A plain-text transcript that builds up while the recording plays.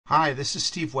Hi, this is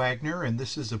Steve Wagner, and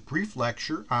this is a brief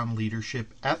lecture on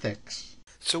leadership ethics.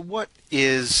 So what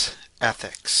is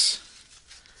ethics?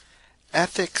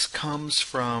 Ethics comes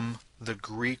from the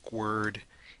Greek word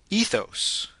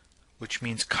ethos, which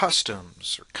means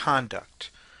customs or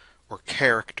conduct or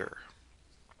character.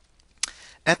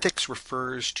 Ethics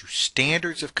refers to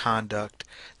standards of conduct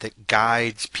that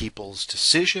guides people's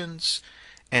decisions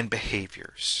and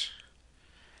behaviors.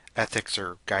 Ethics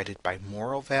are guided by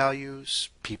moral values,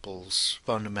 people's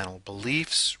fundamental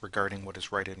beliefs regarding what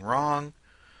is right and wrong,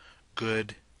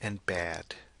 good and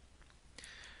bad.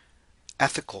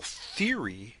 Ethical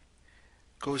theory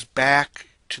goes back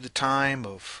to the time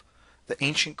of the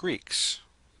ancient Greeks,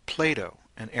 Plato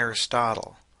and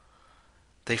Aristotle.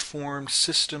 They formed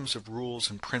systems of rules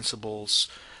and principles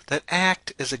that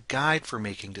act as a guide for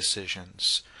making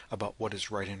decisions about what is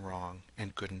right and wrong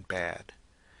and good and bad.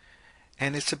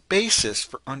 And it's a basis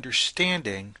for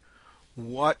understanding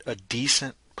what a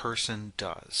decent person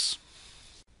does.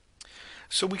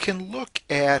 So we can look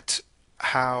at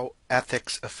how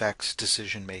ethics affects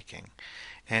decision making.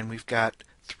 And we've got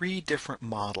three different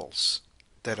models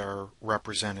that are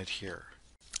represented here.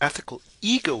 Ethical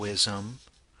egoism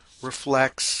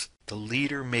reflects the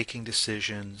leader making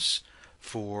decisions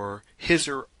for his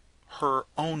or her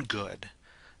own good,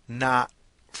 not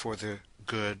for the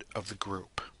good of the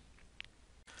group.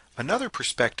 Another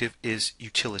perspective is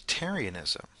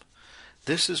utilitarianism.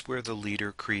 This is where the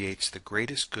leader creates the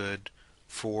greatest good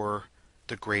for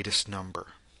the greatest number.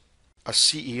 A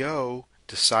CEO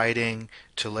deciding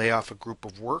to lay off a group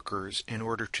of workers in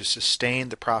order to sustain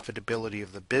the profitability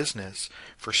of the business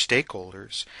for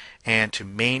stakeholders and to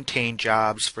maintain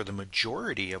jobs for the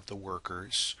majority of the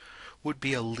workers would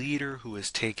be a leader who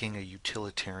is taking a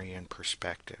utilitarian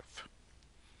perspective.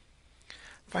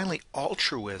 Finally,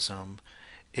 altruism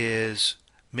is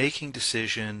making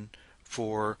decision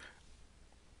for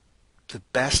the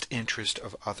best interest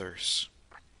of others.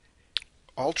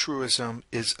 Altruism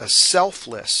is a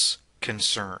selfless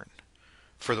concern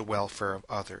for the welfare of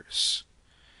others.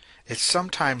 It's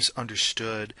sometimes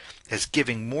understood as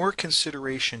giving more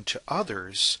consideration to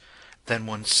others than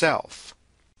oneself.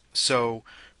 So,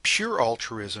 pure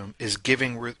altruism is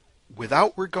giving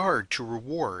without regard to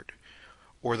reward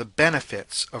or the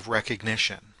benefits of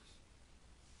recognition.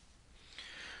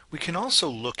 We can also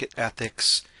look at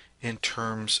ethics in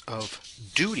terms of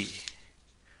duty.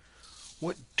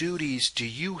 What duties do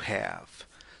you have?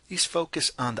 These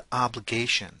focus on the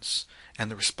obligations and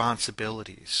the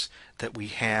responsibilities that we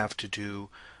have to do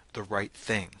the right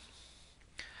thing.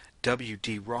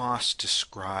 W.D. Ross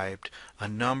described a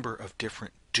number of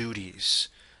different duties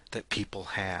that people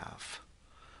have.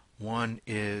 One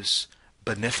is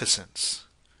beneficence,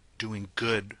 doing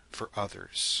good for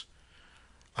others.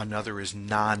 Another is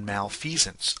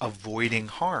non-malfeasance, avoiding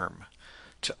harm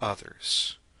to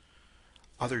others.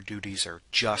 Other duties are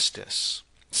justice,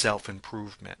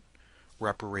 self-improvement,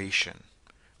 reparation,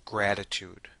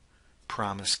 gratitude,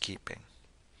 promise-keeping.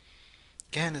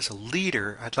 Again, as a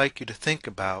leader, I'd like you to think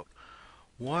about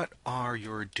what are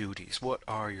your duties, what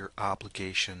are your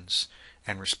obligations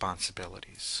and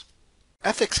responsibilities.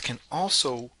 Ethics can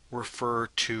also refer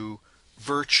to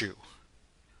virtue.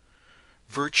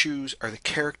 Virtues are the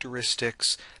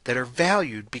characteristics that are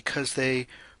valued because they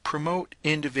promote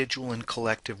individual and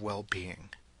collective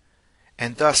well-being.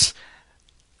 And thus,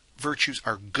 virtues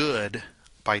are good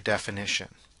by definition.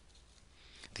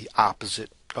 The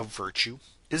opposite of virtue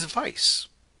is vice.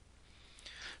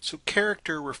 So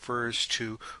character refers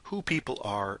to who people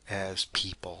are as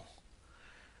people.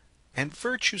 And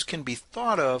virtues can be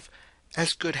thought of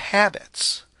as good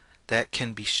habits that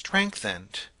can be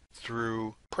strengthened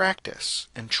through practice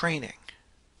and training.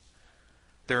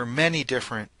 There are many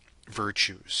different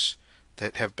virtues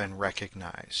that have been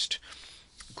recognized.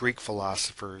 Greek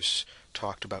philosophers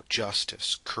talked about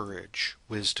justice, courage,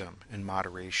 wisdom, and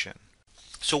moderation.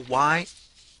 So why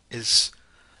is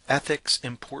ethics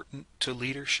important to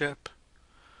leadership?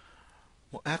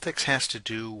 Well, ethics has to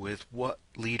do with what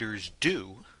leaders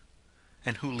do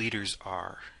and who leaders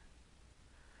are.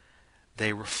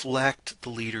 They reflect the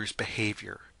leader's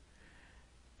behavior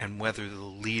and whether the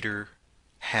leader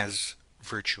has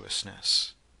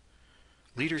virtuousness.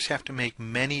 Leaders have to make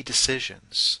many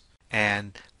decisions,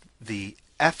 and the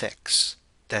ethics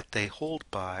that they hold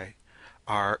by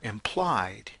are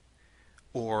implied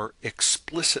or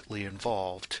explicitly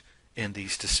involved in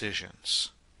these decisions.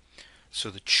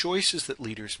 So the choices that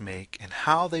leaders make and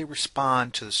how they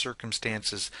respond to the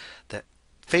circumstances that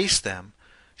face them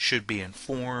should be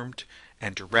informed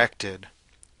and directed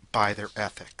by their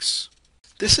ethics.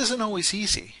 This isn't always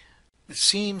easy. It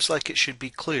seems like it should be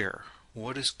clear.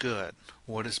 what is good,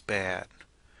 what is bad.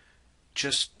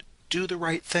 Just do the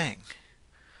right thing.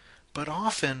 But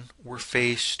often we're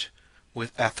faced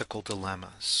with ethical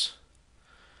dilemmas.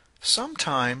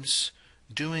 Sometimes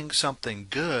doing something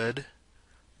good,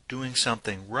 doing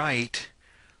something right,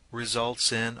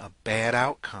 results in a bad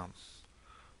outcome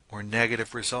or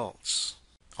negative results.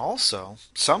 Also,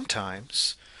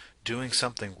 sometimes doing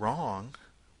something wrong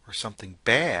or something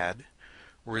bad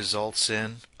results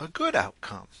in a good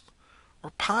outcome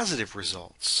or positive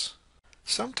results.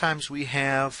 Sometimes we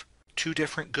have two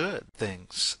different good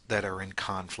things that are in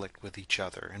conflict with each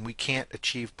other, and we can't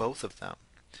achieve both of them.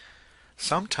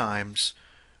 Sometimes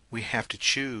we have to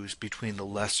choose between the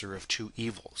lesser of two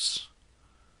evils.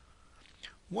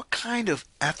 What kind of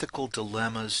ethical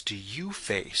dilemmas do you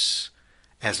face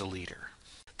as a leader?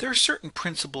 There are certain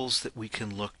principles that we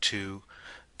can look to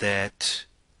that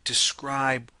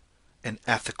describe an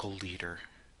ethical leader.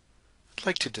 I'd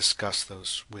like to discuss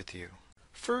those with you.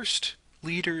 First,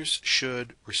 leaders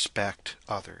should respect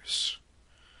others.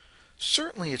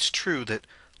 Certainly it's true that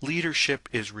leadership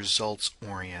is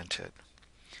results-oriented,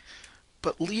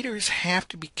 but leaders have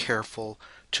to be careful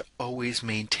to always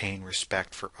maintain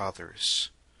respect for others.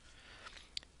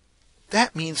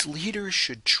 That means leaders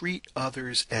should treat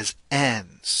others as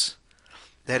ends.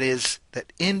 That is,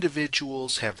 that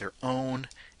individuals have their own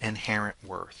inherent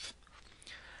worth.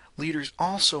 Leaders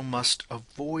also must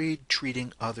avoid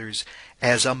treating others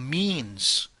as a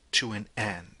means to an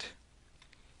end.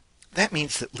 That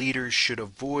means that leaders should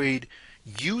avoid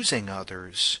using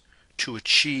others to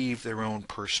achieve their own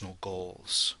personal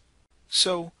goals.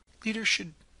 So, leaders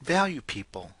should value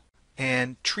people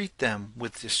and treat them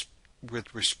with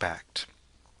respect.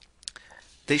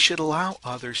 They should allow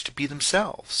others to be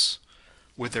themselves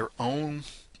with their own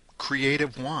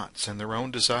creative wants and their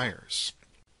own desires.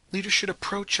 Leaders should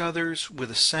approach others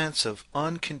with a sense of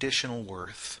unconditional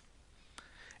worth,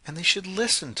 and they should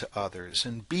listen to others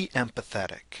and be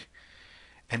empathetic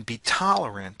and be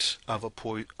tolerant of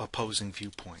opposing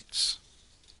viewpoints.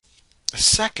 A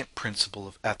second principle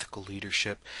of ethical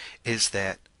leadership is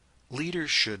that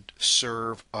leaders should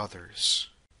serve others.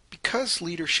 Because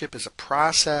leadership is a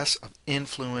process of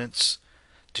influence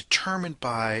determined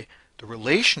by the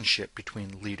relationship between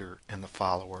the leader and the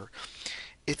follower,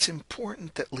 it's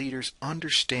important that leaders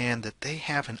understand that they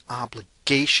have an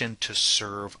obligation to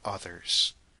serve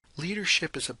others.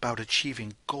 Leadership is about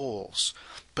achieving goals,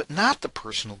 but not the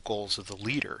personal goals of the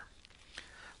leader.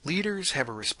 Leaders have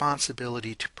a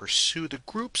responsibility to pursue the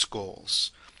group's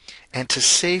goals and to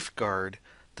safeguard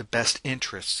the best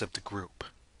interests of the group.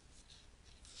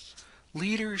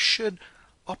 Leaders should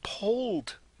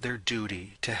uphold their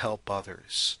duty to help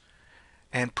others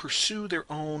and pursue their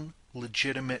own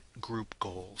legitimate group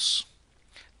goals.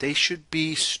 They should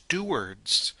be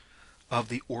stewards of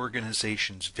the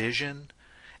organization's vision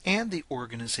and the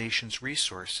organization's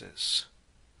resources.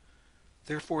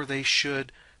 Therefore, they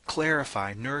should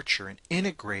clarify, nurture, and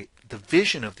integrate the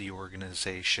vision of the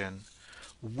organization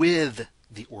with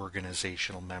the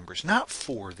organizational members, not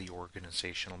for the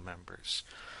organizational members.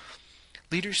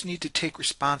 Leaders need to take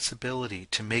responsibility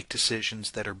to make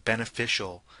decisions that are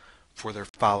beneficial for their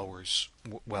followers'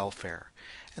 welfare.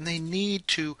 And they need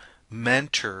to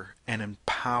mentor and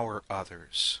empower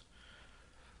others.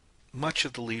 Much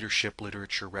of the leadership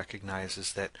literature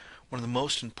recognizes that one of the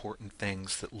most important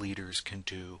things that leaders can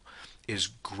do is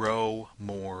grow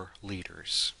more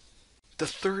leaders. The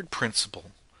third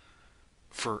principle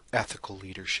for ethical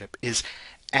leadership is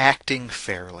acting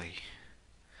fairly.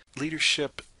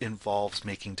 Leadership involves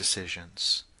making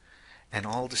decisions, and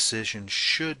all decisions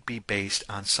should be based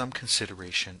on some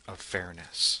consideration of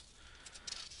fairness.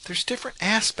 There's different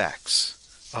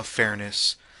aspects of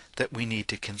fairness that we need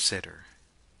to consider.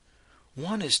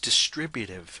 One is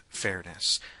distributive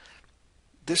fairness.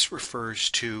 This refers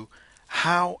to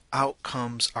how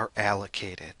outcomes are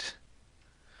allocated.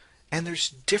 And there's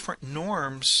different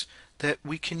norms that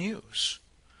we can use.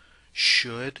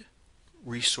 Should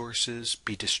resources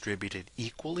be distributed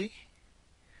equally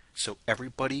so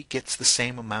everybody gets the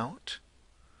same amount?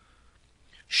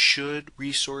 Should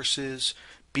resources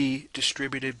be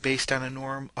distributed based on a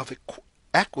norm of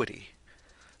equity?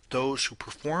 Those who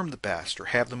perform the best or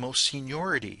have the most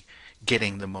seniority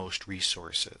getting the most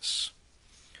resources?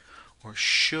 Or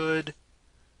should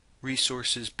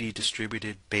resources be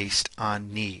distributed based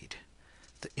on need?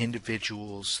 The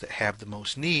individuals that have the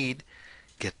most need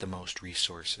get the most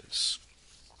resources.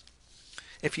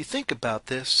 If you think about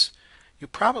this, you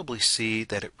probably see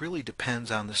that it really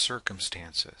depends on the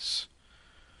circumstances.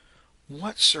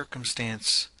 What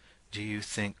circumstance do you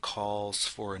think calls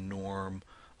for a norm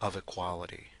of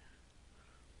equality?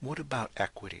 What about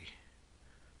equity?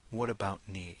 what about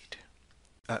need?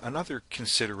 Another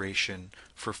consideration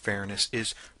for fairness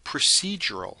is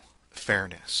procedural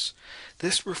fairness.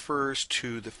 This refers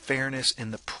to the fairness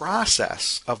in the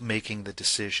process of making the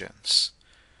decisions.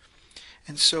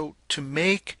 And so to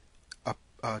make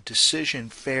a decision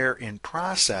fair in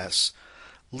process,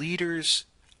 leaders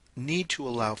need to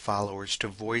allow followers to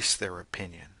voice their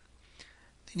opinion.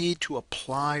 They need to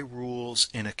apply rules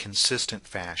in a consistent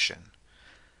fashion.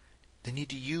 They need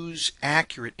to use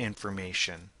accurate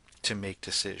information to make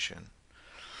decisions.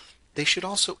 They should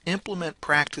also implement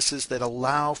practices that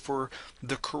allow for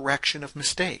the correction of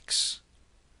mistakes.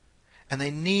 And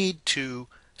they need to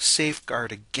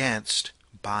safeguard against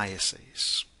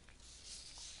biases.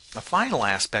 A final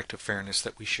aspect of fairness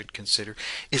that we should consider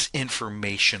is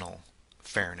informational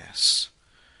fairness.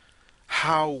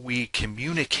 How we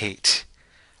communicate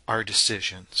our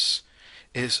decisions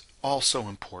is also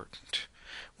important.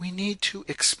 We need to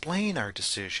explain our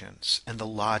decisions and the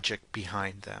logic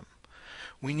behind them.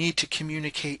 We need to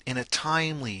communicate in a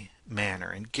timely manner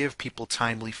and give people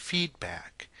timely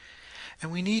feedback.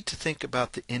 And we need to think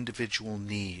about the individual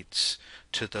needs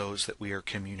to those that we are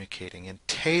communicating and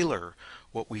tailor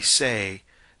what we say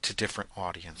to different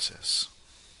audiences.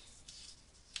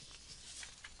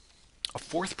 A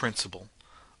fourth principle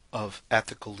of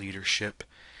ethical leadership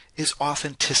is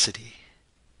authenticity.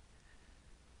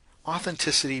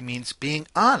 Authenticity means being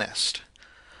honest,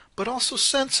 but also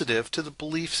sensitive to the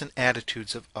beliefs and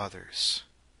attitudes of others.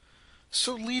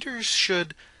 So leaders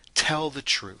should tell the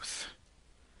truth,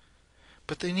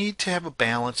 but they need to have a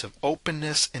balance of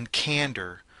openness and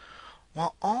candor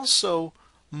while also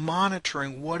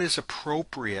monitoring what is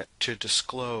appropriate to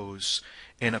disclose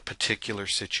in a particular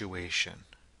situation.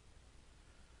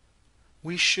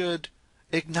 We should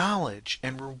acknowledge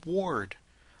and reward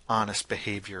honest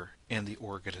behavior in the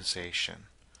organization.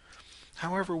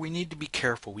 However, we need to be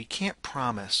careful. We can't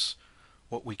promise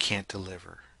what we can't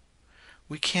deliver.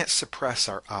 We can't suppress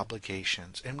our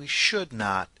obligations, and we should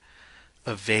not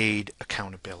evade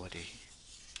accountability.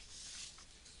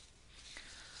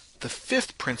 The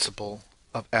fifth principle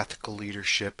of ethical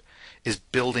leadership is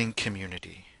building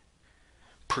community,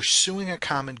 pursuing a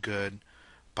common good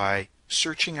by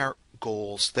searching our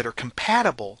goals that are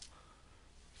compatible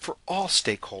for all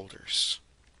stakeholders.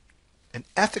 An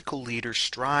ethical leader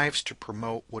strives to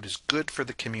promote what is good for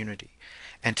the community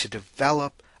and to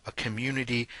develop a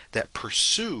community that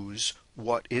pursues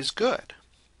what is good.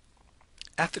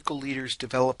 Ethical leaders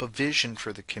develop a vision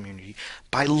for the community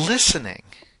by listening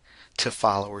to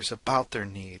followers about their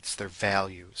needs, their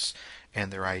values,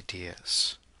 and their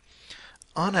ideas.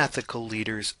 Unethical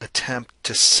leaders attempt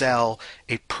to sell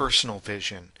a personal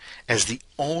vision as the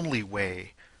only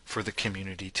way for the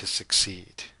community to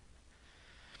succeed.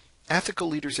 Ethical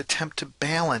leaders attempt to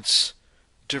balance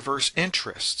diverse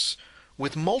interests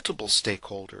with multiple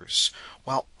stakeholders,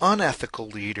 while unethical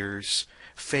leaders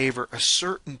favor a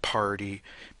certain party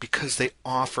because they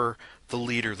offer the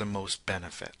leader the most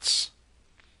benefits.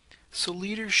 So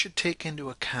leaders should take into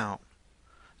account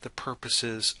the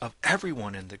purposes of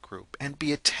everyone in the group and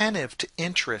be attentive to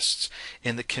interests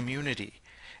in the community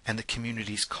and the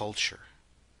community's culture.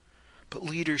 But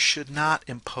leaders should not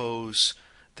impose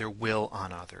their will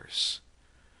on others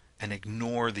and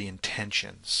ignore the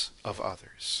intentions of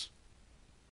others.